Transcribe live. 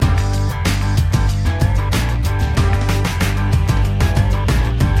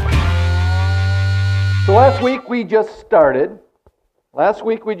Last week we just started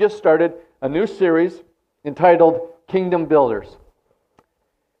a new series entitled Kingdom Builders.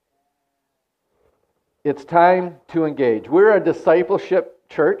 It's time to engage. We're a discipleship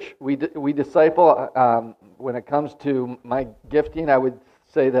church. We disciple. When it comes to my gifting, I would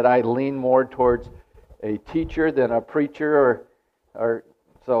say that I lean more towards a teacher than a preacher, or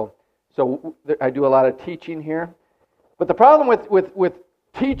so I do a lot of teaching here. But the problem with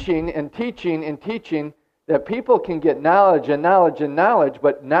teaching, that people can get knowledge,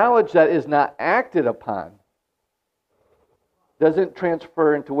 but knowledge that is not acted upon doesn't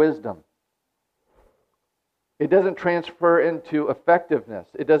transfer into wisdom. It doesn't transfer into effectiveness.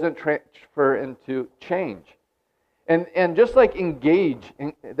 It doesn't transfer into change. And just like engage,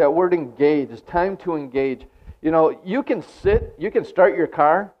 that word engage, it's time to engage. You know, you can start your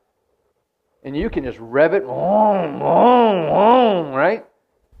car, and you can just rev it, right?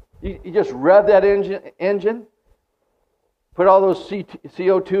 You just rev that engine, put all those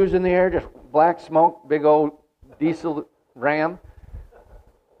CO2s in the air, just black smoke, big old diesel ram.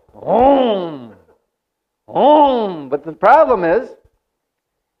 But the problem is,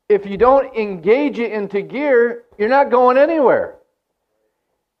 if you don't engage it into gear, you're not going anywhere.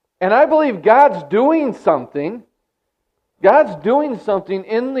 And I believe God's doing something. God's doing something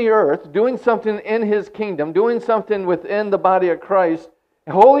in the earth, doing something in His kingdom, doing something within the body of Christ.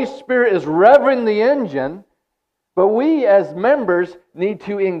 The Holy Spirit is revving the engine, but we as members need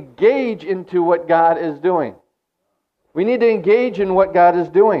to engage into what God is doing. We need to engage in what God is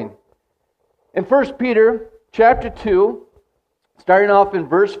doing. In 1 Peter chapter 2, starting off in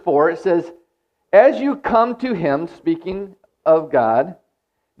verse 4, it says, "As you come to Him," speaking of God,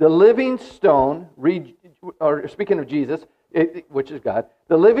 "the living stone," or speaking of Jesus, which is God,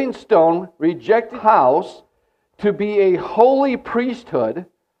 "the living stone, rejected house, to be a holy priesthood,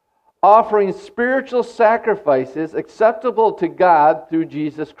 offering spiritual sacrifices acceptable to God through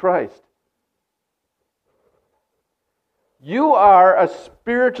Jesus Christ." You are a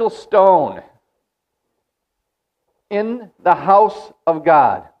spiritual stone in the house of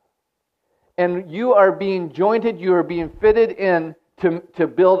God. And you are being jointed, you are being fitted in to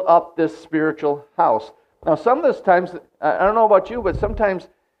build up this spiritual house. Now, some of those times, I don't know about you, but sometimes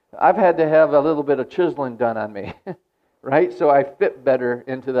I've had to have a little bit of chiseling done on me, right? So I fit better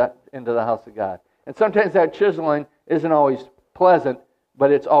into the house of God. And sometimes that chiseling isn't always pleasant,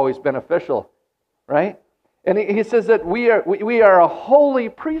 but it's always beneficial, right? And he says that we are a holy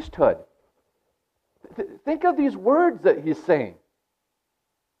priesthood. Think of these words that he's saying.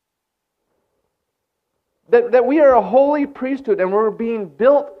 That we are a holy priesthood and we're being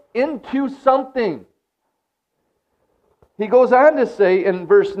built into something. He goes on to say in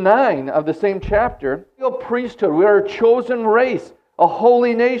verse 9 of the same chapter, "A priesthood, we are a chosen race, a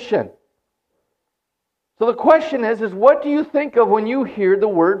holy nation." So the question is what do you think of when you hear the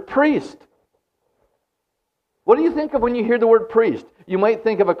word priest? What do you think of when you hear the word priest? You might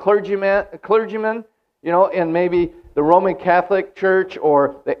think of a clergyman, you know, in maybe the Roman Catholic Church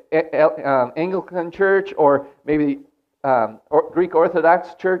or the Anglican Church or maybe Greek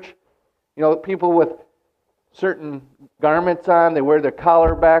Orthodox Church. You know, people with certain garments on, they wear their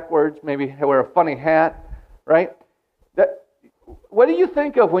collar backwards, maybe they wear a funny hat, right? What do you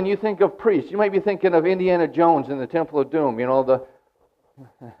think of when you think of priests? You might be thinking of Indiana Jones in the Temple of Doom, you know,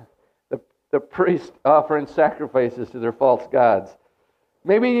 the priest offering sacrifices to their false gods.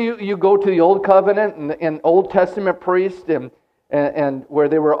 Maybe you go to the Old Covenant and Old Testament priests and where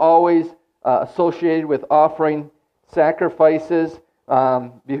they were always associated with offering sacrifices.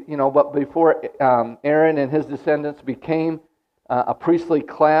 But before Aaron and his descendants became a priestly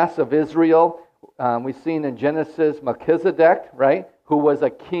class of Israel, we've seen in Genesis Melchizedek, right, who was a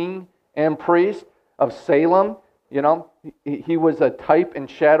king and priest of Salem. You know, he was a type and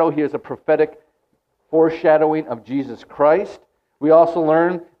shadow. He was a prophetic foreshadowing of Jesus Christ. We also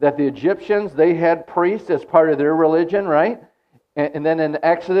learn that the Egyptians, they had priests as part of their religion, right? And then in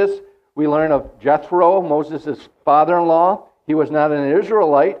Exodus, we learn of Jethro, Moses' father-in-law. He was not an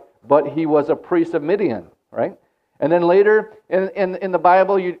Israelite, but he was a priest of Midian, right? And then later in the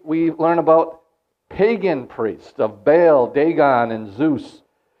Bible, we learn about pagan priests of Baal, Dagon, and Zeus.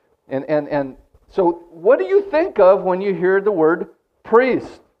 And so what do you think of when you hear the word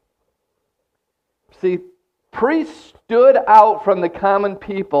priest? See, priests stood out from the common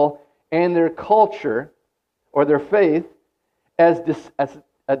people and their culture or their faith as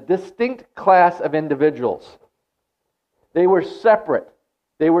a distinct class of individuals. They were separate.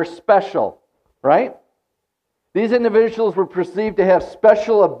 They were special, right? These individuals were perceived to have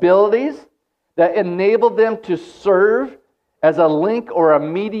special abilities that enabled them to serve as a link or a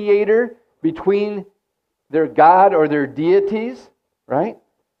mediator between their God or their deities, right?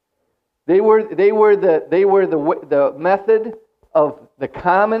 They were the method of the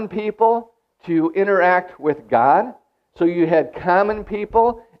common people to interact with God. So you had common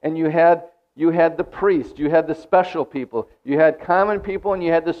people, and you had the priest, you had the special people, you had common people, and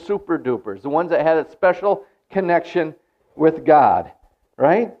you had the super dupers, the ones that had a special connection with God,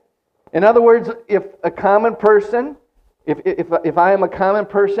 right? In other words, if a common person, if I am a common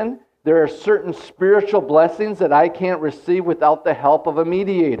person, there are certain spiritual blessings that I can't receive without the help of a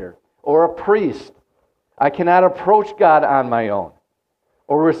mediator or a priest. I cannot approach God on my own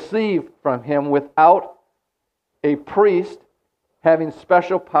or receive from Him without a priest having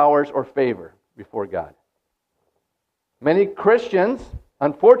special powers or favor before God. Many Christians,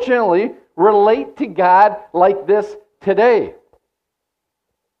 unfortunately, relate to God like this today.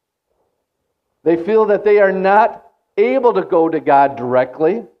 They feel that they are not able to go to God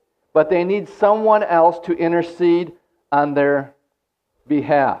directly, but they need someone else to intercede on their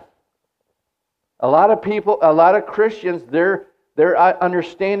behalf. A lot of people, a lot of Christians, their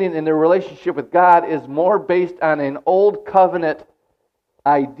understanding in their relationship with God is more based on an old covenant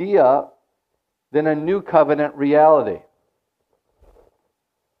idea than a new covenant reality.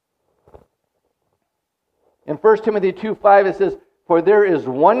 In 1 Timothy 2:5 it says, "For there is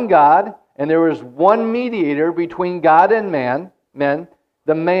one God, and there is one mediator between God and men,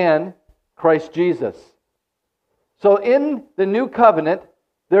 the man, Christ Jesus." So in the new covenant,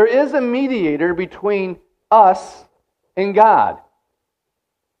 there is a mediator between us and God.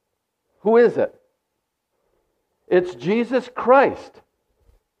 Who is it? It's Jesus Christ.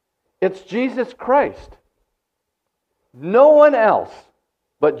 It's Jesus Christ. No one else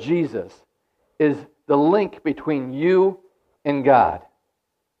but Jesus is the link between you and God.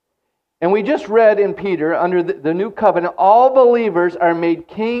 And we just read in Peter, under the new covenant, all believers are made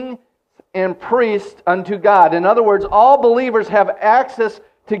king and priest unto God. In other words, all believers have access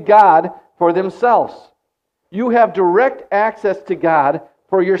to God for themselves. You have direct access to God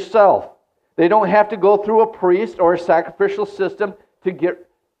for yourself. They don't have to go through a priest or a sacrificial system to get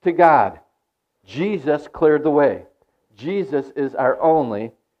to God. Jesus cleared the way. Jesus is our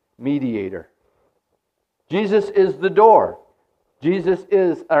only mediator. Jesus is the door. Jesus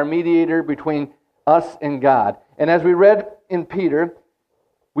is our mediator between us and God. And as we read in Peter,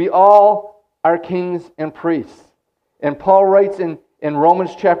 we all are kings and priests. And Paul writes in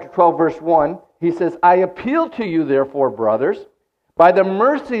Romans chapter 12, verse 1, he says, "I appeal to you, therefore, brothers, by the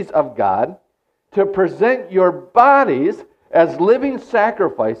mercies of God, to present your bodies as living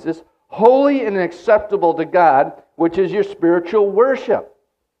sacrifices, holy and acceptable to God, which is your spiritual worship."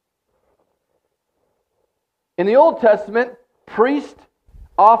 In the Old Testament, priests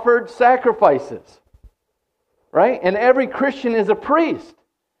offered sacrifices, right? And every Christian is a priest.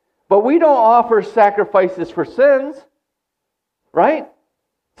 But we don't offer sacrifices for sins, right?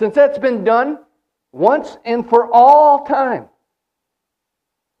 Since that's been done once and for all time.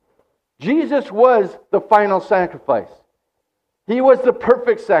 Jesus was the final sacrifice. He was the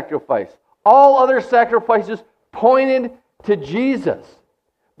perfect sacrifice. All other sacrifices pointed to Jesus.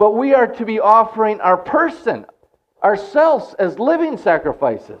 But we are to be offering our person, ourselves, as living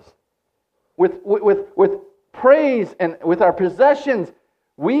sacrifices. With praise and with our possessions,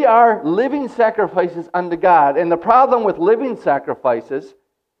 we are living sacrifices unto God. And the problem with living sacrifices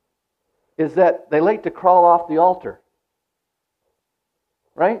is that they like to crawl off the altar.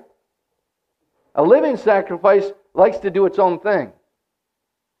 Right? A living sacrifice likes to do its own thing.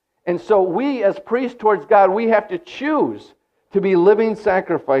 And so we, as priests towards God, we have to choose to be living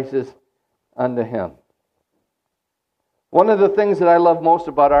sacrifices unto Him. One of the things that I love most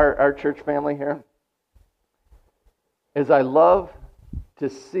about our church family here is I love to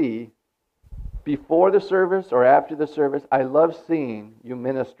see, before the service or after the service, I love seeing you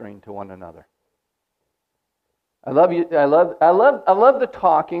ministering to one another. I love you. I love the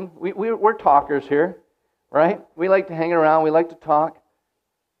talking. We're talkers here, right? We like to hang around. We like to talk.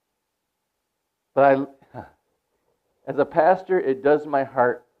 But as a pastor, it does my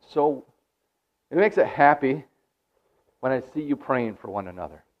heart so. It makes it happy when I see you praying for one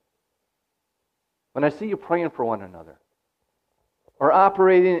another. When I see you praying for one another, or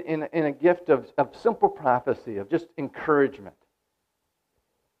operating in a gift of simple prophecy, of just encouragement,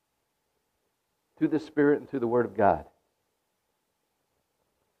 through the Spirit and through the Word of God.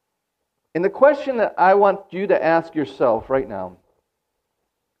 And the question that I want you to ask yourself right now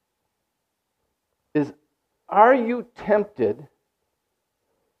is, are you tempted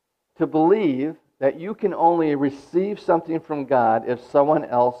to believe that you can only receive something from God if someone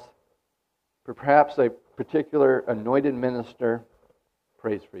else, perhaps a particular anointed minister,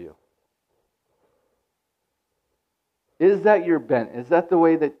 prays for you? Is that your bent? Is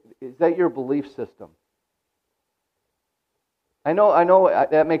that your belief system? I know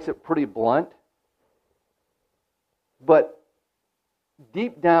that makes it pretty blunt, but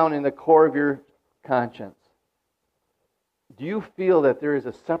deep down in the core of your conscience, do you feel that there is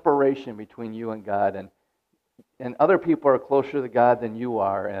a separation between you and God, and other people are closer to God than you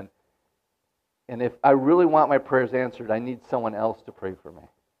are, and if I really want my prayers answered, I need someone else to pray for me?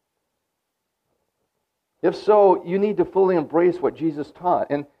 If so, you need to fully embrace what Jesus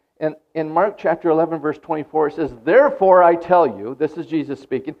taught. And in Mark chapter 11, verse 24, it says, "Therefore I tell you," this is Jesus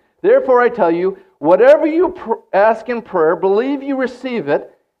speaking, "Therefore I tell you, whatever you ask in prayer, believe you receive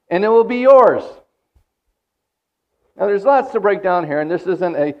it, and it will be yours." Now there's lots to break down here, and this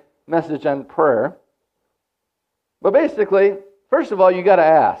isn't a message on prayer. But basically, first of all, you got to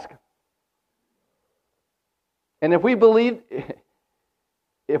ask. And if we believed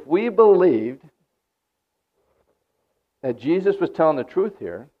that Jesus was telling the truth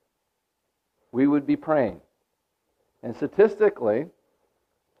here, we would be praying. And statistically,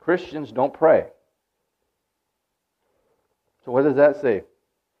 Christians don't pray. So what does that say?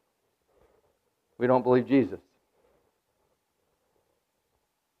 We don't believe Jesus.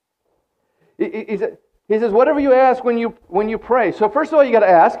 He says, whatever you ask when you pray. So first of all, you got to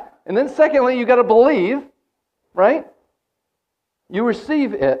ask, and then secondly, you got to believe, right? You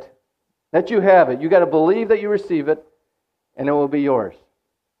receive it, that you have it. You got to believe that you receive it, and it will be yours.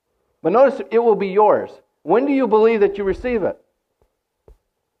 But notice, it will be yours. When do you believe that you receive it?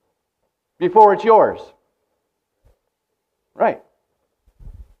 Before it's yours. Right.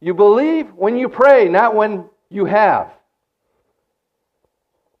 You believe when you pray, not when you have.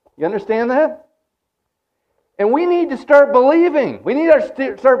 You understand that? And we need to start believing. We need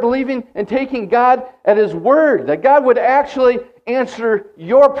to start believing and taking God at His word, that God would actually answer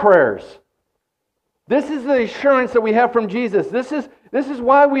your prayers. This is the assurance that we have from Jesus. This is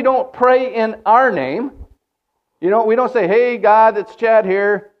why we don't pray in our name. We don't say, "Hey, God, it's Chad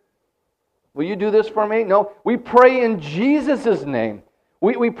here. Will you do this for me?" No, we pray in Jesus' name.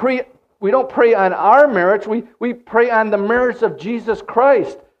 We don't pray on our merits. We pray on the merits of Jesus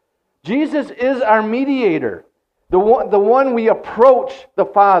Christ. Jesus is our mediator. The one we approach the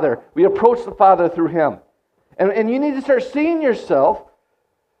Father. We approach the Father through Him. And you need to start seeing yourself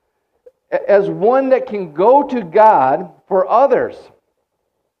as one that can go to God for others.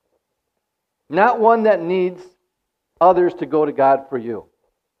 Not one that needs others to go to God for you.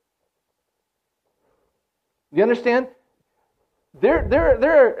 You understand?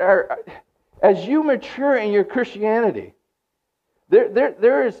 There are, as you mature in your Christianity,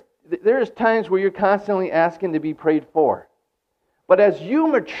 there is times where you're constantly asking to be prayed for. But as you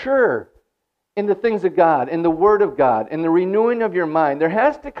mature in the things of God, in the Word of God, in the renewing of your mind, there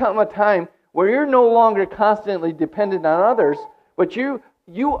has to come a time where you're no longer constantly dependent on others, but you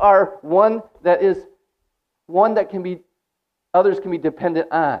are one that others can be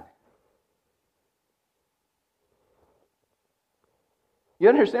dependent on. You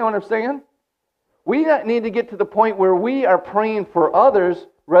understand what I'm saying? We need to get to the point where we are praying for others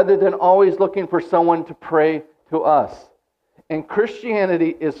rather than always looking for someone to pray to us. And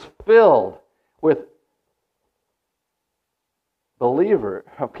Christianity is filled with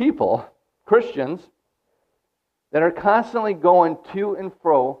people, Christians, that are constantly going to and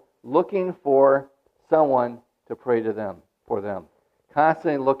fro looking for someone to pray to them, for them.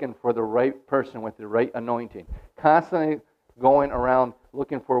 Constantly looking for the right person with the right anointing. Constantly going around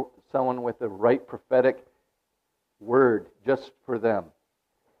looking for someone with the right prophetic word just for them.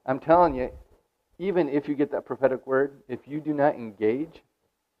 I'm telling you, even if you get that prophetic word, if you do not engage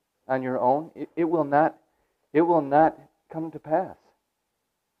on your own, it will not come to pass.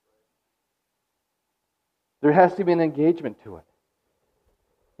 There has to be an engagement to it.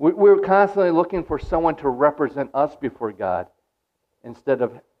 We're constantly looking for someone to represent us before God instead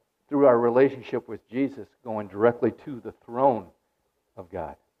of, through our relationship with Jesus, going directly to the throne of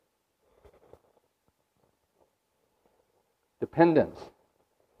God. Dependence.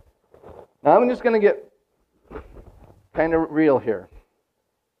 Now I'm just going to get kind of real here.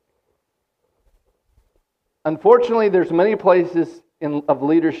 Unfortunately, there's many places of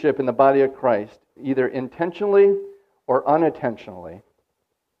leadership in the body of Christ, either intentionally or unintentionally,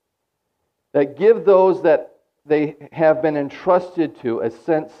 that give those that they have been entrusted to a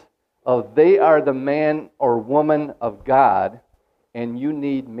sense of they are the man or woman of God and you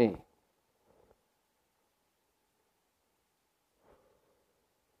need me.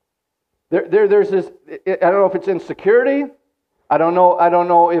 There's this, I don't know if it's insecurity, I don't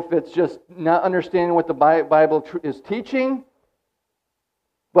know if it's just not understanding what the Bible is teaching,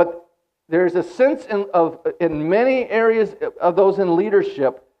 but there's a sense in many areas of those in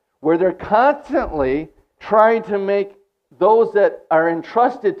leadership where they're constantly trying to make those that are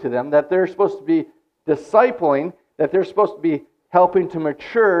entrusted to them, that they're supposed to be discipling, that they're supposed to be helping to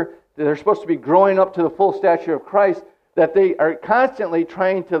mature, that they're supposed to be growing up to the full stature of Christ, that they are constantly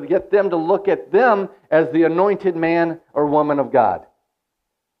trying to get them to look at them as the anointed man or woman of God.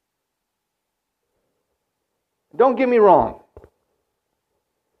 Don't get me wrong.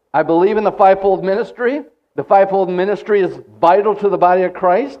 I believe in the fivefold ministry. The fivefold ministry is vital to the body of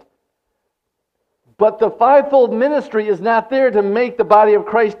Christ. But the fivefold ministry is not there to make the body of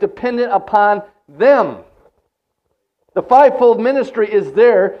Christ dependent upon them. The fivefold ministry is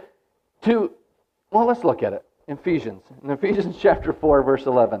there to, well, let's look at it. In Ephesians chapter 4, verse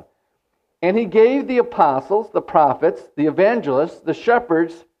 11. And he gave the apostles, the prophets, the evangelists, the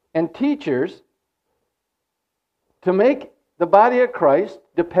shepherds, and teachers to make the body of Christ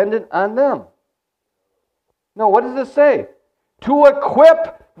dependent on them. No, what does it say? To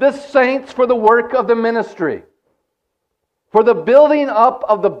equip the saints for the work of the ministry, for the building up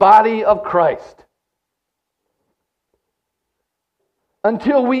of the body of Christ,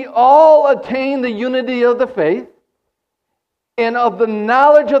 until we all attain the unity of the faith and of the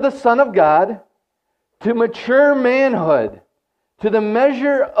knowledge of the Son of God, to mature manhood, to the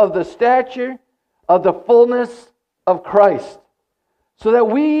measure of the stature of the fullness of Christ, so that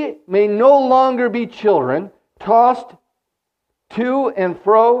we may no longer be children, tossed to and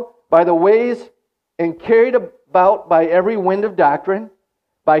fro by the waves and carried about by every wind of doctrine,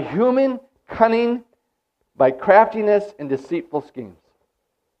 by human cunning, by craftiness and deceitful schemes.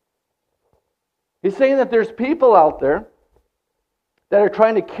 He's saying that there's people out there that are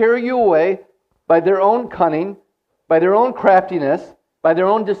trying to carry you away by their own cunning, by their own craftiness, by their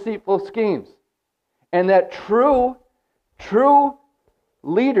own deceitful schemes. And that true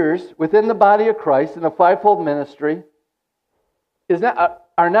leaders within the body of Christ in the fivefold ministry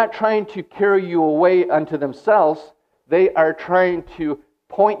are not trying to carry you away unto themselves. They are trying to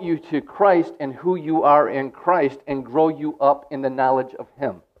point you to Christ and who you are in Christ and grow you up in the knowledge of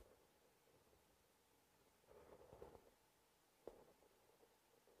Him.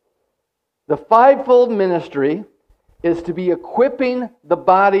 The fivefold ministry is to be equipping the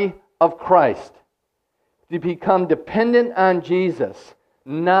body of Christ to become dependent on Jesus,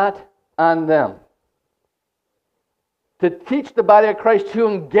 not on them. To teach the body of Christ to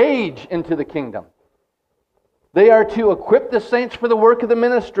engage into the kingdom. They are to equip the saints for the work of the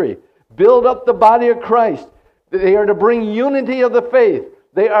ministry, build up the body of Christ. They are to bring unity of the faith.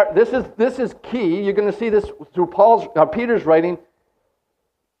 This is key. You're going to see this through Peter's writing,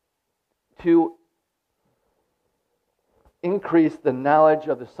 to increase the knowledge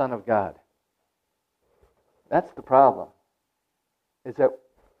of the Son of God. That's the problem. Is that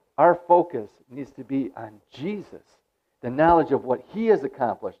our focus needs to be on Jesus, the knowledge of what He has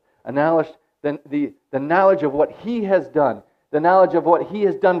accomplished, the knowledge of what He has done, the knowledge of what He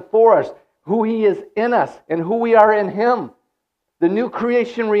has done for us, who He is in us, and who we are in Him, the new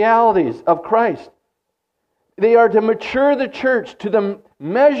creation realities of Christ. They are to mature the church to the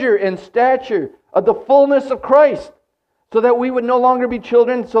measure and stature of the fullness of Christ, so that we would no longer be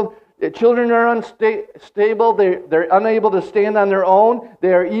children. So children are unstable, they're unable to stand on their own,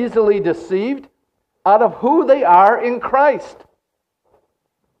 they are easily deceived out of who they are in Christ.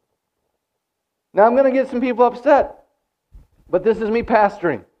 Now I'm going to get some people upset, but this is me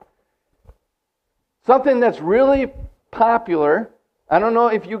pastoring. Something that's really popular, I don't know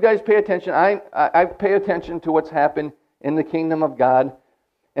if you guys pay attention, I pay attention to what's happened in the kingdom of God,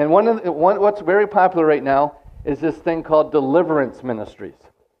 and what's very popular right now is this thing called deliverance ministries.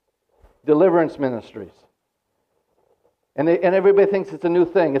 Deliverance ministries. And everybody thinks it's a new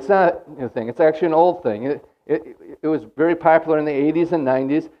thing. It's not a new thing. It's actually an old thing. It was very popular in the 80s and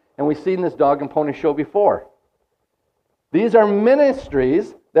 90s, and we've seen this dog and pony show before. These are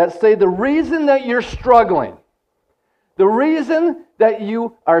ministries that say the reason that you're struggling, the reason that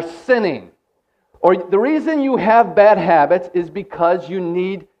you are sinning, or the reason you have bad habits is because you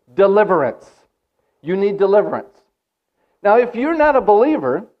need deliverance. You need deliverance. Now, if you're not a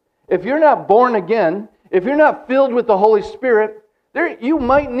believer, if you're not born again, if you're not filled with the Holy Spirit, you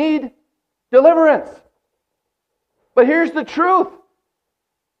might need deliverance. But here's the truth.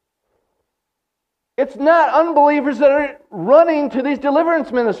 It's not unbelievers that are running to these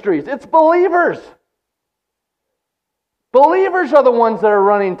deliverance ministries. It's believers. Believers are the ones that are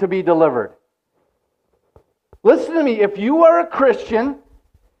running to be delivered. Listen to me. If you are a Christian,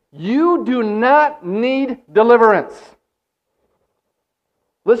 you do not need deliverance.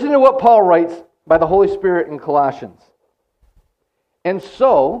 Listen to what Paul writes by the Holy Spirit in Colossians. And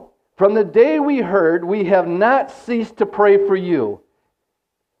so, From the day we heard, we have not ceased to pray for you.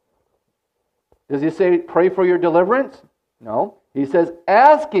 Does he say pray for your deliverance? No. He says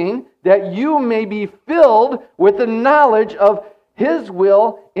asking that you may be filled with the knowledge of His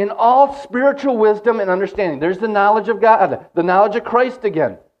will in all spiritual wisdom and understanding. There's the knowledge of God, the knowledge of Christ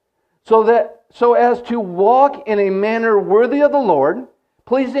again. So as to walk in a manner worthy of the Lord,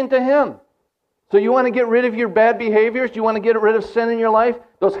 pleasing to Him. So you want to get rid of your bad behaviors? You want to get rid of sin in your life?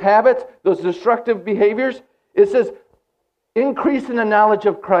 Those habits, those destructive behaviors? It says, increase in the knowledge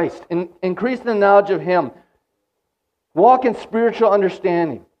of Christ. Increase in the knowledge of Him. Walk in spiritual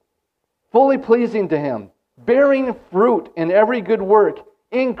understanding. Fully pleasing to Him. Bearing fruit in every good work.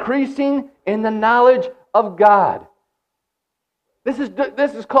 Increasing in the knowledge of God. This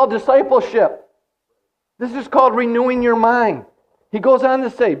is called discipleship. This is called renewing your mind. He goes on to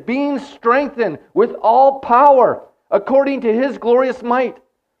say, being strengthened with all power according to His glorious might,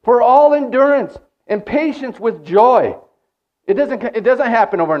 for all endurance and patience with joy. It doesn't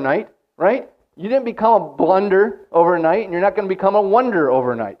happen overnight, right? You didn't become a blunder overnight, and you're not going to become a wonder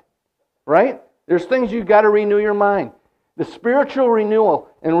overnight, right? There's things you've got to renew your mind. The spiritual renewal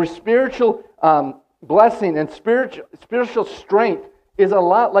and spiritual blessing and spiritual strength is a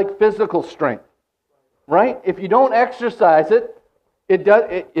lot like physical strength, right? If you don't exercise it,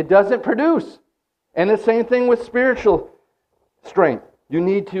 it doesn't produce. And the same thing with spiritual strength. You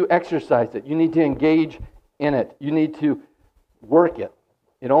need to exercise it. You need to engage in it. You need to work it.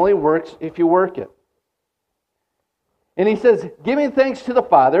 It only works if you work it. And he says, giving thanks to the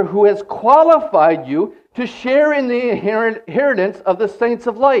Father who has qualified you to share in the inheritance of the saints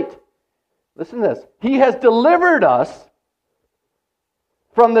of light. Listen to this. He has delivered us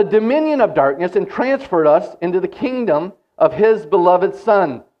from the dominion of darkness and transferred us into the kingdom of His beloved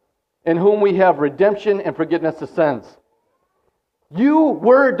Son, in whom we have redemption and forgiveness of sins. You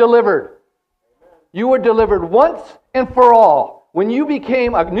were delivered. You were delivered once and for all. When you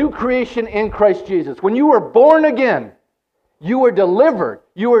became a new creation in Christ Jesus, when you were born again, you were delivered.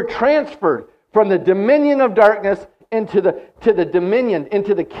 You were transferred from the dominion of darkness into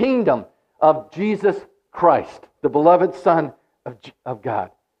the kingdom of Jesus Christ, the beloved Son of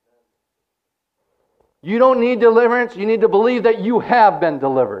God. You don't need deliverance. You need to believe that you have been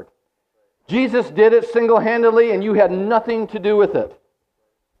delivered. Jesus did it single-handedly, and you had nothing to do with it.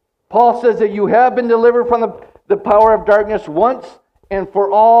 Paul says that you have been delivered from the power of darkness once and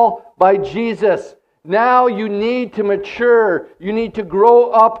for all by Jesus. Now you need to mature. You need to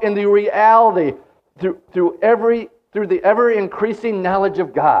grow up in the reality through the ever-increasing knowledge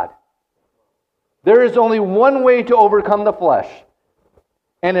of God. There is only one way to overcome the flesh.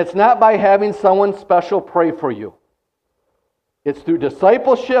 And it's not by having someone special pray for you. It's through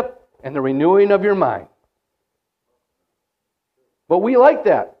discipleship and the renewing of your mind. But we like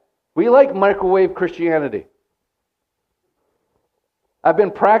that. We like microwave Christianity. I've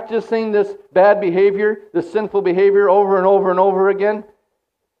been practicing this bad behavior, this sinful behavior over and over and over again.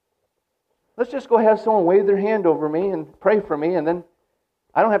 Let's just go have someone wave their hand over me and pray for me, and then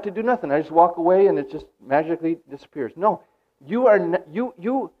I don't have to do nothing. I just walk away and it just magically disappears. No. You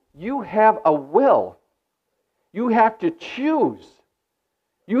have a will. You have to choose.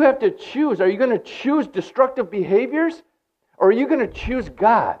 You have to choose. Are you going to choose destructive behaviors? Or are you going to choose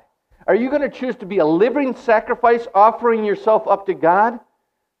God? Are you going to choose to be a living sacrifice, offering yourself up to God?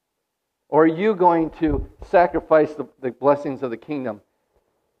 Or are you going to sacrifice the blessings of the kingdom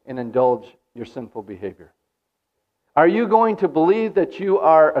and indulge your sinful behavior? Are you going to believe that you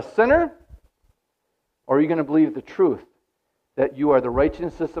are a sinner? Or are you going to believe the truth that you are the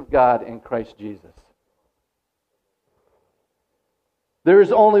righteousness of God in Christ Jesus? There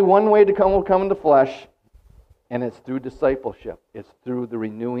is only one way to come in the flesh, and it's through discipleship. It's through the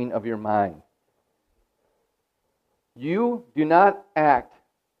renewing of your mind. You do not act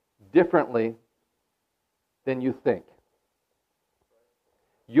differently than you think.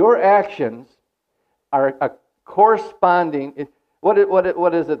 Your actions are a corresponding. What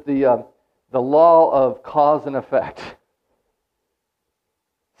is it? The law of cause and effect.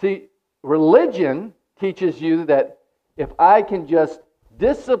 See, religion teaches you that if I can just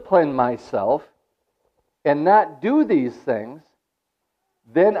discipline myself and not do these things,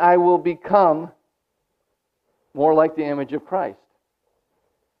 then I will become more like the image of Christ.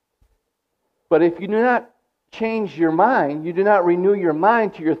 But if you do not change your mind, you do not renew your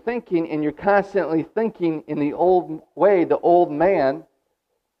mind to your thinking, and you're constantly thinking in the old way, the old man,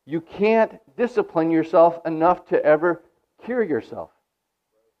 you can't discipline yourself enough to ever cure yourself.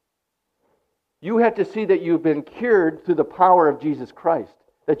 You have to see that you've been cured through the power of Jesus Christ,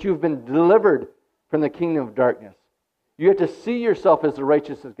 that you've been delivered from the kingdom of darkness. You have to see yourself as the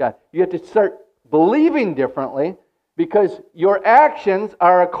righteousness of God. You have to start believing differently because your actions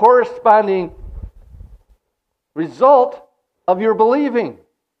are a corresponding result of your believing.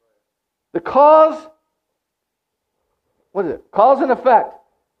 The cause, what is it? Cause and effect.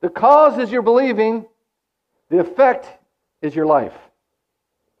 The cause is your believing. The effect is your life.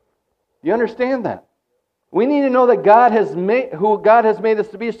 You understand that? We need to know that God has made who God has made us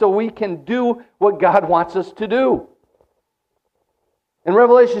to be so we can do what God wants us to do. In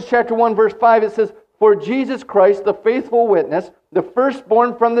Revelation chapter 1 verse 5 it says, "For Jesus Christ, the faithful witness, the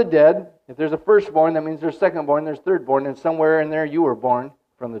firstborn from the dead," if there's a firstborn, that means there's secondborn, there's thirdborn, and somewhere in there you were born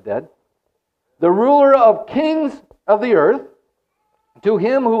from the dead. "The ruler of kings of the earth, to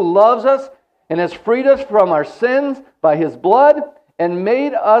him who loves us and has freed us from our sins by his blood and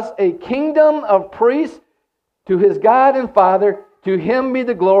made us a kingdom of priests to his God and Father, to him be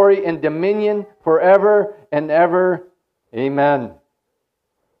the glory and dominion forever and ever. Amen."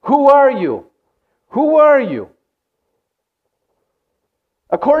 Who are you? Who are you?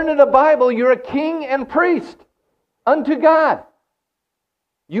 According to the Bible, you're a king and priest unto God.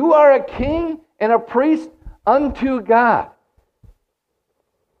 You are a king and a priest unto God.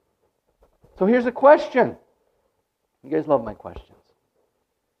 So here's a question. You guys love my questions.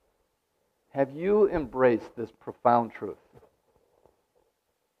 Have you embraced this profound truth?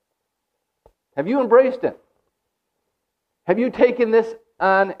 Have you embraced it? Have you taken this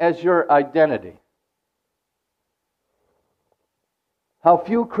on as your identity? How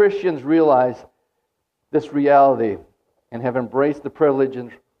few Christians realize this reality and have embraced the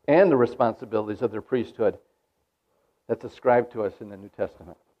privileges and the responsibilities of their priesthood that's ascribed to us in the New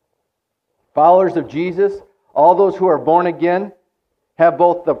Testament. Followers of Jesus, all those who are born again, have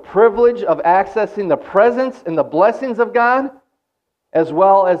both the privilege of accessing the presence and the blessings of God, as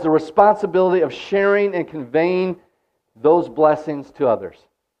well as the responsibility of sharing and conveying those blessings to others.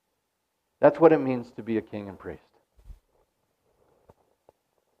 That's what it means to be a king and priest.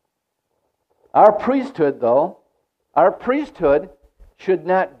 Our priesthood, though, should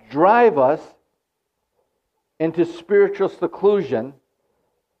not drive us into spiritual seclusion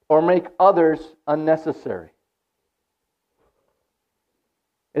or make others unnecessary.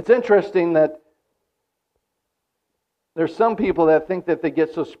 It's interesting that there's some people that think that they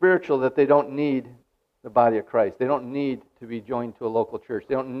get so spiritual that they don't need the body of Christ. They don't need to be joined to a local church.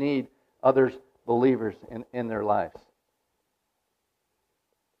 They don't need others, believers in their lives.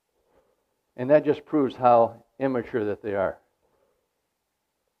 And that just proves how immature that they are.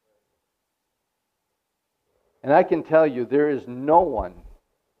 And I can tell you, there is no one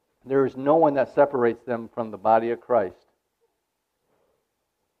that separates them from the body of Christ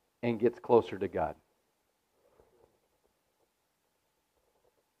and gets closer to God.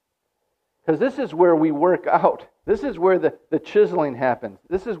 Because this is where we work out. This is where the chiseling happens.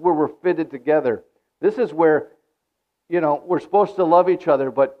 This is where we're fitted together. This is where, we're supposed to love each other,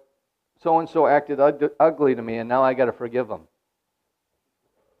 but so-and-so acted ugly to me, and now I got to forgive them.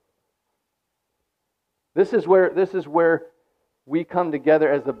 This is where we come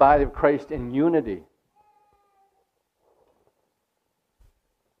together as the body of Christ in unity.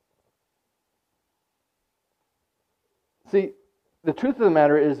 See, the truth of the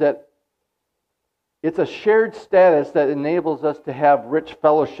matter is that it's a shared status that enables us to have rich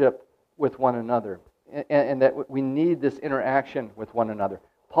fellowship with one another, and that we need this interaction with one another.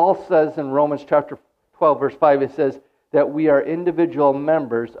 Paul says in Romans chapter 12, verse 5, it says that we are individual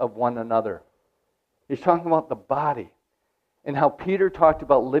members of one another. He's talking about the body. And how Peter talked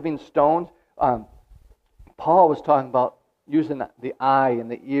about living stones, Paul was talking about using the eye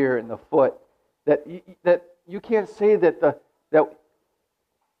and the ear and the foot. That you can't say that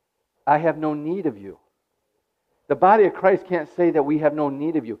I have no need of you. The body of Christ can't say that we have no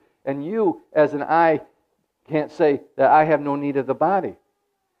need of you. And you, as an eye, can't say that I have no need of the body.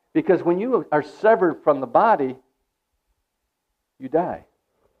 Because when you are severed from the body, you die.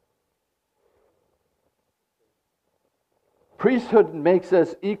 Priesthood makes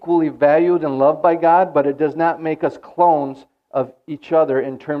us equally valued and loved by God, but it does not make us clones of each other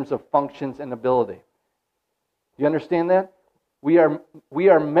in terms of functions and ability. You understand that? We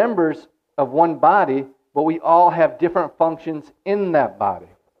are members of one body, but we all have different functions in that body.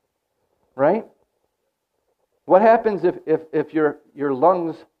 Right? What happens if your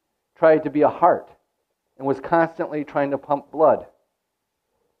lungs tried to be a heart and was constantly trying to pump blood?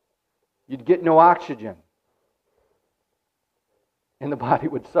 You'd get no oxygen. And the body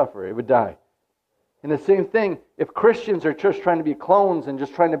would suffer. It would die. And the same thing, if Christians are just trying to be clones and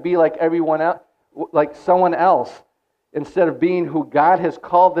just trying to be like everyone else, like someone else, instead of being who God has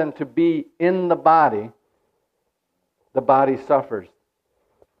called them to be in the body, the body suffers.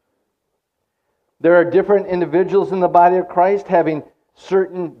 There are different individuals in the body of Christ having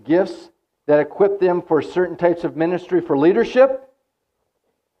certain gifts that equip them for certain types of ministry for leadership.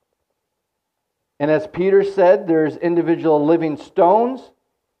 And as Peter said, there's individual living stones,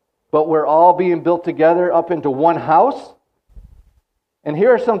 but we're all being built together up into one house. And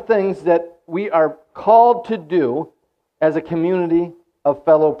here are some things that we are called to do as a community of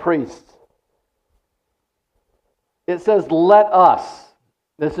fellow priests. It says, let us.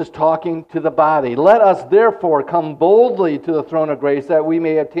 This is talking to the body. Let us therefore come boldly to the throne of grace that we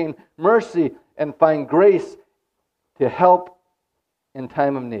may obtain mercy and find grace to help in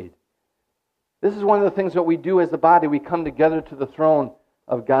time of need. This is one of the things that we do as the body. We come together to the throne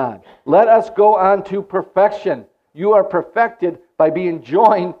of God. Let us go on to perfection. You are perfected by being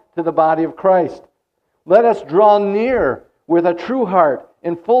joined to the body of Christ. Let us draw near with a true heart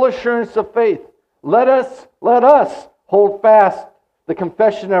in full assurance of faith. Let us hold fast the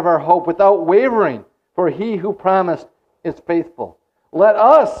confession of our hope without wavering, for he who promised is faithful. Let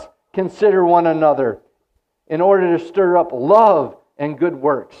us consider one another in order to stir up love and good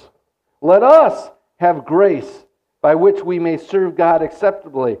works. Let us have grace by which we may serve God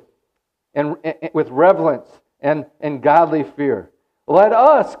acceptably and with reverence and godly fear. Let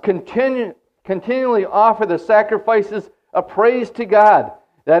us continually offer the sacrifices of praise to God,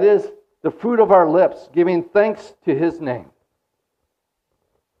 that is, the fruit of our lips, giving thanks to His name.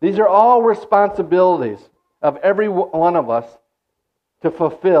 These are all responsibilities of every one of us to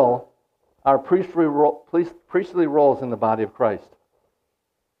fulfill our priestly roles in the body of Christ.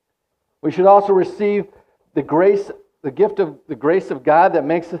 We should also receive the gift of the grace of God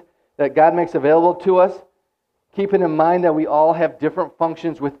that God makes available to us, keeping in mind that we all have different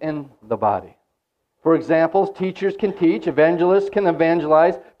functions within the body. For example, teachers can teach, evangelists can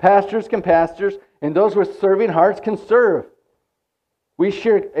evangelize, pastors can pastor, and those with serving hearts can serve. We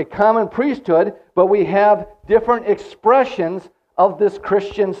share a common priesthood, but we have different expressions of this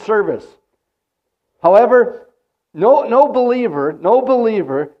Christian service. However, no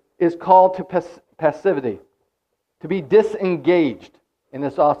believer is called to passivity, to be disengaged in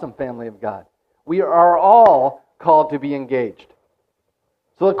this awesome family of God. We are all called to be engaged.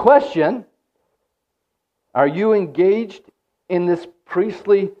 So the question, are you engaged in this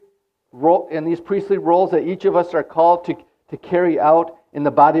priestly role, in these priestly roles that each of us are called to carry out in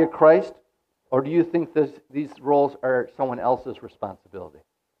the body of Christ? Or do you think these roles are someone else's responsibility?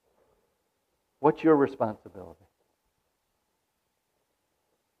 What's your responsibility?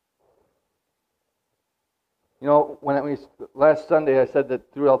 You know, last Sunday I said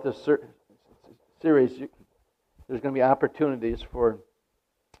that throughout this series, there's going to be opportunities for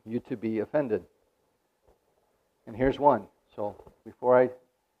you to be offended. And here's one. So before I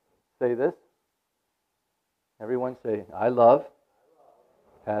say this, everyone say, I love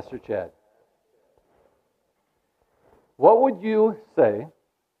Pastor Chad. What would you say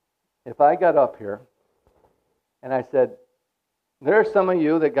if I got up here and I said, there are some of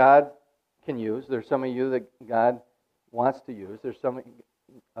you that God can use. There's some of you that God wants to use. There's some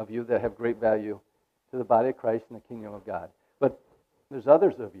of you that have great value to the body of Christ and the kingdom of God. But there's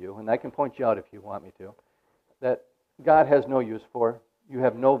others of you, and I can point you out if you want me to, that God has no use for. You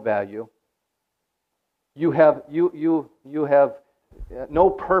have no value. You have no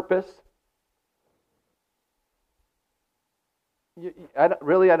purpose. I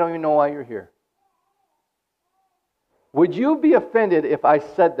don't even know why you're here. Would you be offended if I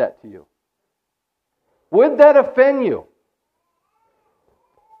said that to you? Would that offend you?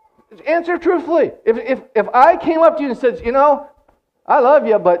 Answer truthfully. If I came up to you and said, I love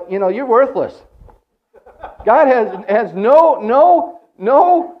you, but you're worthless. God has no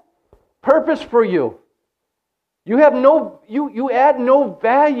purpose for you. You have you add no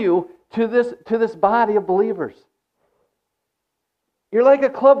value to this body of believers. You're like a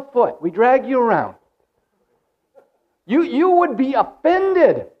club foot. We drag you around. You would be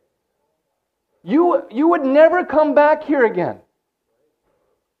offended. You would never come back here again.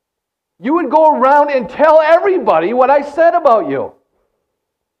 You would go around and tell everybody what I said about you.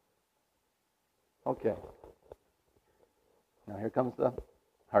 Okay. Now here comes the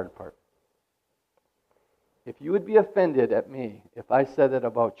hard part. If you would be offended at me if I said that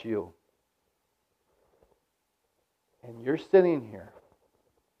about you, and you're sitting here,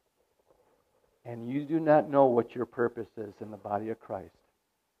 and you do not know what your purpose is in the body of Christ,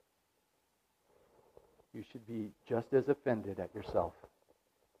 you should be just as offended at yourself.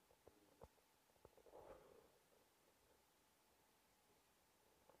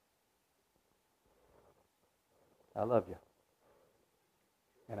 I love you.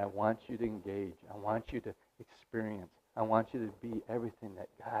 And I want you to engage. I want you to experience I want you to be everything that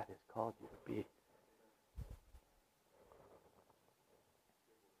God has called you to be.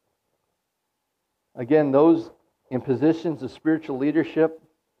 Again, those in positions of spiritual leadership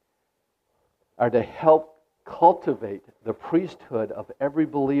are to help cultivate the priesthood of every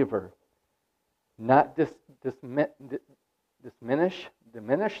believer, not diminish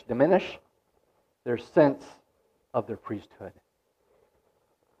their sense of their priesthood.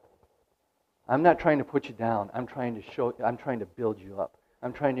 I'm not trying to put you down. I'm trying to build you up.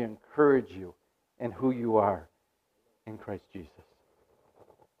 I'm trying to encourage you in who you are in Christ Jesus.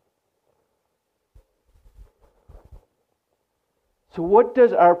 So what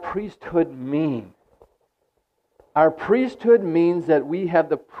does our priesthood mean? Our priesthood means that we have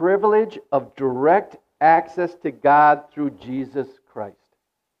the privilege of direct access to God through Jesus Christ.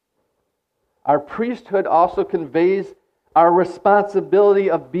 Our priesthood also conveys our responsibility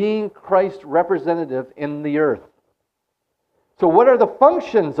of being Christ's representative in the earth. So what are the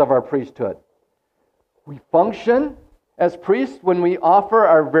functions of our priesthood? We function as priests when we offer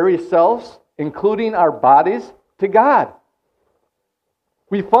our very selves, including our bodies, to God.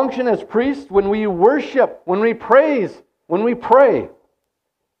 We function as priests when we worship, when we praise, when we pray.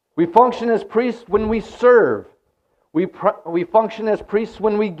 We function as priests when we serve. We function as priests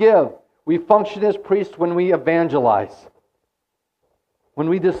when we give. We function as priests when we evangelize. When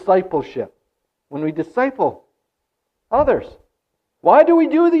we discipleship. When we disciple others. Why do we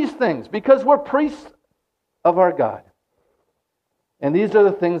do these things? Because we're priests of our God. And these are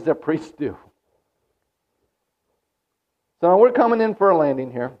the things that priests do. So we're coming in for a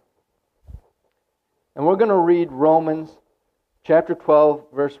landing here. And we're going to read Romans chapter 12,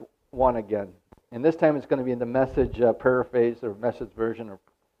 verse 1 again. And this time it's going to be in the Message paraphrase or Message version or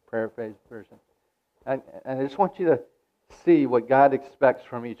paraphrase version. And I just want you to see what God expects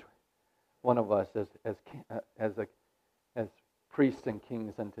from each one of us as priests and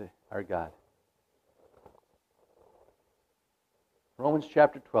kings unto our God. Romans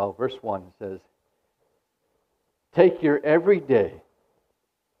chapter 12, verse 1 says, take your everyday,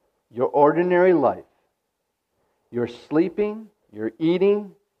 your ordinary life, your sleeping, your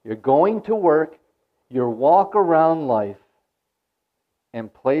eating, your going to work, your walk around life,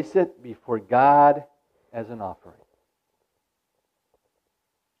 and place it before God as an offering.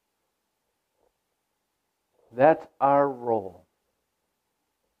 That's our role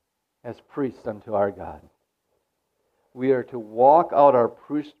as priests unto our God. We are to walk out our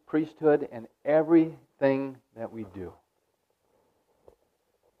priesthood in everything that we do.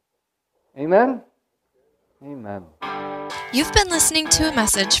 Amen? Amen. You've been listening to a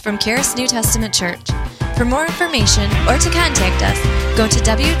message from Charis New Testament Church. For more information or to contact us, go to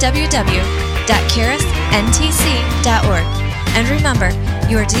www.charisntc.org. And remember,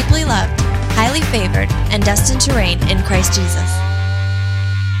 you are deeply loved, highly favored, and destined to reign in Christ Jesus.